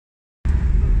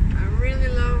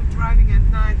driving at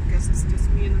night because it's just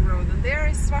me and the road. And there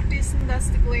is Svartisen, that's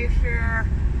the glacier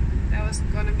that I was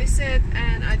gonna visit,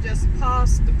 and I just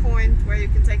passed the point where you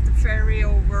can take the ferry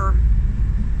over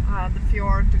the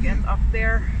fjord to get up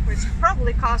there, which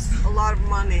probably costs a lot of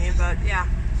money, but yeah.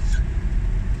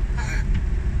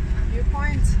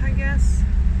 Viewpoint, I guess,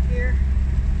 here.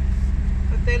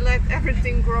 But they let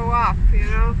everything grow up, you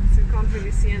know, so you can't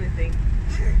really see anything.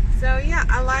 So yeah,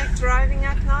 I like driving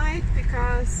at night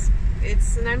because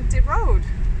it's an empty road.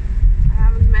 I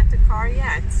haven't met a car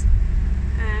yet.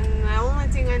 And the only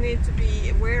thing I need to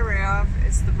be wary of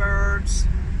is the birds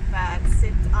that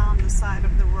sit on the side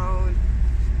of the road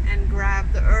and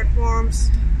grab the earthworms.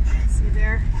 See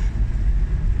there?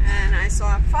 And I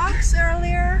saw a fox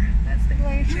earlier. That's the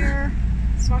glacier,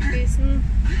 Svartisen.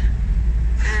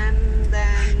 And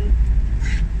then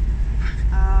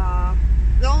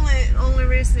the only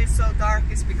reason it's so dark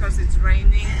is because it's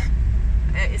raining.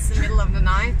 It's the middle of the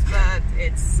night, but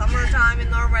it's summertime in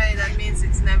Norway. That means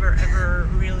it's never ever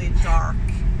really dark.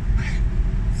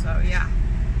 So yeah.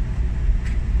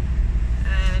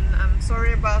 And I'm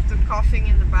sorry about the coughing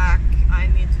in the back. I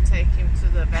need to take him to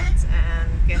the vet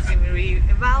and get him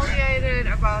re-evaluated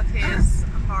about his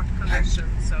heart condition.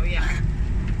 So yeah.